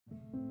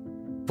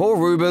Paul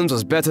Reubens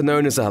was better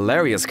known as the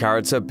hilarious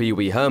character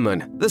Pee-wee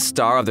Herman, the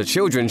star of the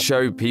children's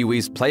show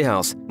Pee-wee's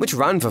Playhouse, which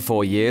ran for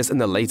 4 years in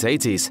the late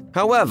 80s.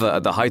 However,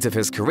 at the height of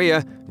his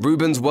career,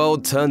 Reubens'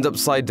 world turned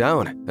upside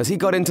down as he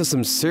got into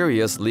some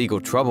serious legal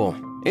trouble.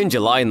 In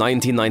July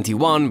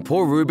 1991,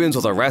 Paul Reubens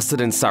was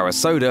arrested in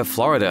Sarasota,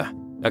 Florida.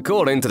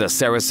 According to the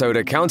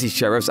Sarasota County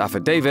Sheriff's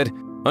affidavit,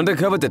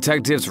 undercover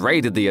detectives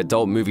raided the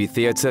adult movie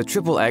theater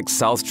XXX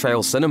South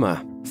Trail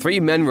Cinema.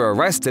 3 men were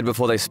arrested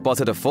before they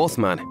spotted a 4th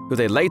man, who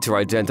they later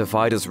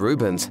identified as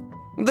Reubens.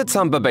 The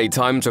Tampa Bay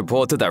Times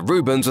reported that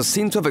Reubens was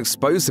seen to have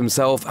exposed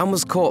himself and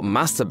was caught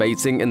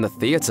masturbating in the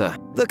theater.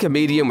 The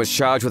comedian was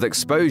charged with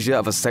exposure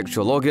of a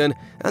sexual organ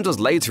and was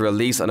later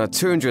released on a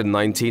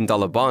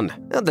 $219 bond.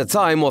 At the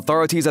time,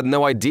 authorities had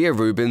no idea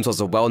Reubens was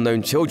a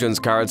well-known children's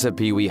character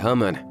Pee-wee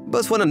Herman.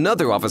 But when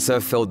another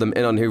officer filled them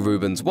in on who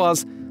Reubens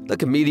was, the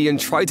comedian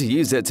tried to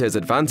use it to his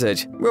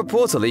advantage.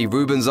 Reportedly,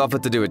 Reubens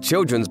offered to do a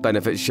children's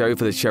benefit show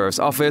for the sheriff's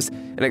office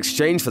in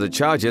exchange for the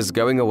charges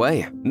going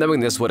away.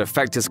 Knowing this would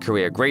affect his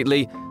career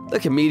greatly, the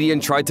comedian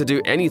tried to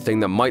do anything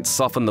that might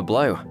soften the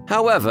blow.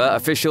 However,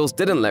 officials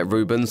didn't let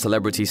Reubens'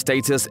 celebrity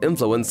status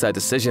influence their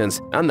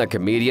decisions, and the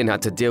comedian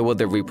had to deal with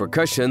the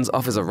repercussions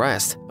of his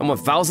arrest. A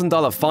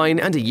 $1,000 fine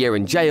and a year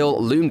in jail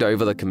loomed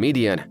over the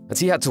comedian, as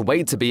he had to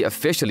wait to be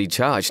officially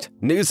charged.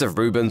 News of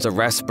Reubens'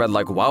 arrest spread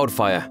like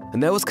wildfire,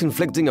 and there was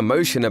conflicting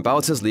emotion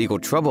about his legal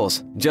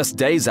troubles. Just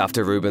days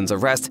after Reubens'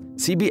 arrest,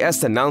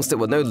 CBS announced it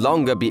would no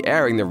longer be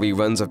airing the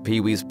reruns of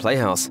Pee-wee's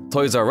Playhouse.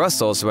 Toys R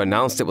Us also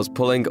announced it was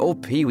pulling all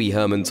Pee-wee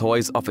Herman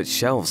toys off its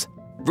shelves.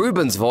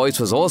 Reubens' voice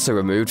was also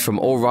removed from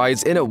all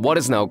rides in at what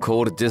is now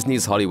called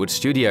Disney's Hollywood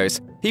Studios.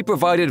 He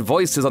provided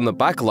voices on the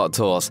Backlot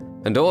tours,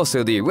 and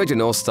also the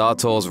original Star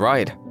Tours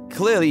ride.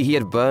 Clearly, he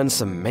had burned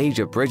some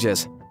major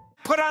bridges.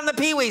 Put on the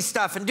Pee-wee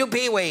stuff and do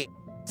Pee-wee.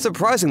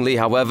 Surprisingly,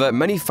 however,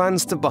 many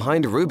fans stood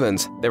behind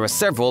Reubens. There were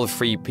several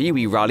free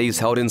Pee-wee rallies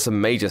held in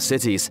some major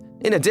cities.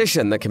 In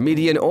addition, the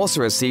comedian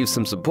also received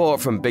some support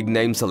from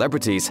big-name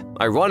celebrities.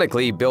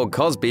 Ironically, Bill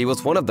Cosby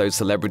was one of those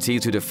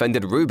celebrities who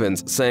defended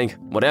Reubens, saying,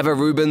 "Whatever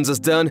Reubens has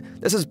done,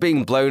 this is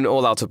being blown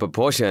all out of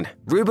proportion."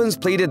 Reubens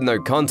pleaded no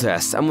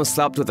contest and was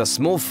slapped with a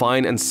small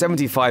fine and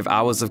 75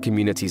 hours of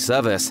community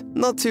service.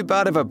 Not too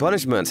bad of a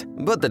punishment,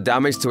 but the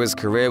damage to his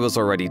career was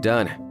already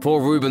done.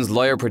 Paul Reubens'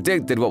 lawyer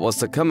predicted what was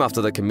to come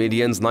after the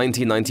comedian's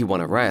 1991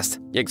 arrest.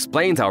 He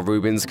explained how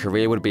Reubens'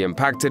 career would be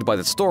impacted by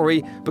the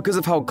story because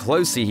of how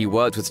closely he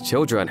worked with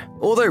children.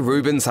 Although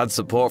Reubens had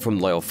support from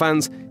loyal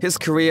fans, his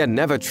career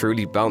never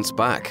truly bounced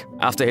back.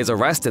 After his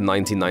arrest in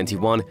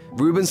 1991,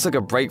 Reubens took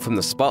a break from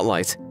the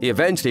spotlight. He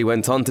eventually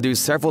went on to do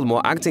several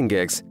more acting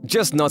gigs,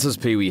 just not as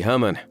Pee-wee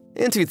Herman.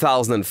 In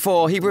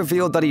 2004, he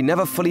revealed that he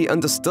never fully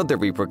understood the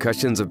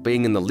repercussions of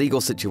being in the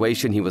legal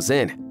situation he was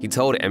in. He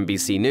told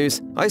NBC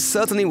News, "I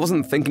certainly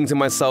wasn't thinking to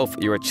myself,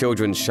 you're a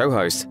children's show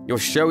host. Your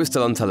show is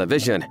still on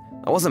television.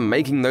 I wasn't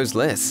making those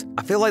lists."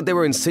 I feel like they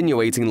were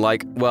insinuating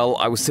like, well,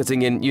 I was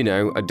sitting in,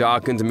 a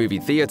darkened movie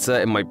theater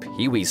in my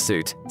Pee-wee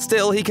suit.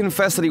 Still, he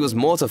confessed that he was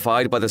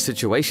mortified by the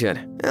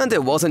situation. And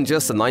it wasn't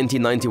just the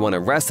 1991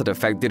 arrest that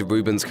affected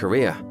Reubens'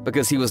 career,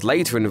 because he was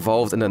later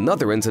involved in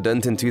another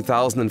incident in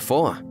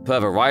 2004. Per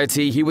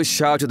Variety, he was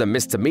charged with a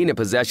misdemeanor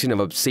possession of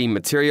obscene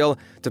material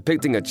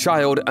depicting a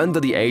child under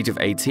the age of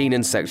 18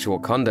 in sexual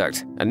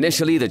conduct.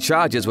 Initially, the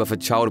charges were for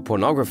child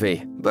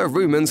pornography, but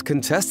Reubens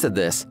contested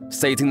this,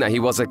 stating that he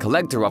was a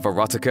collector of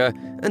erotica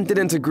and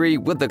didn't agree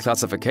with the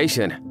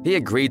classification. He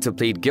agreed to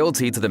plead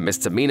guilty to the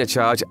misdemeanor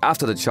charge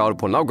after the child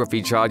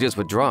pornography charges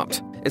were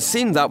dropped. It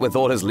seemed that with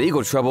all his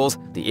legal troubles,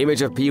 the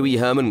image of Pee-wee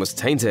Herman was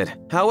tainted.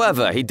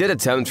 However, he did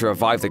attempt to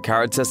revive the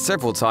character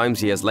several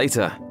times years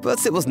later,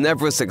 but it was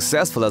never as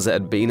successful as it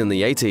had been in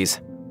the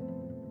 80s.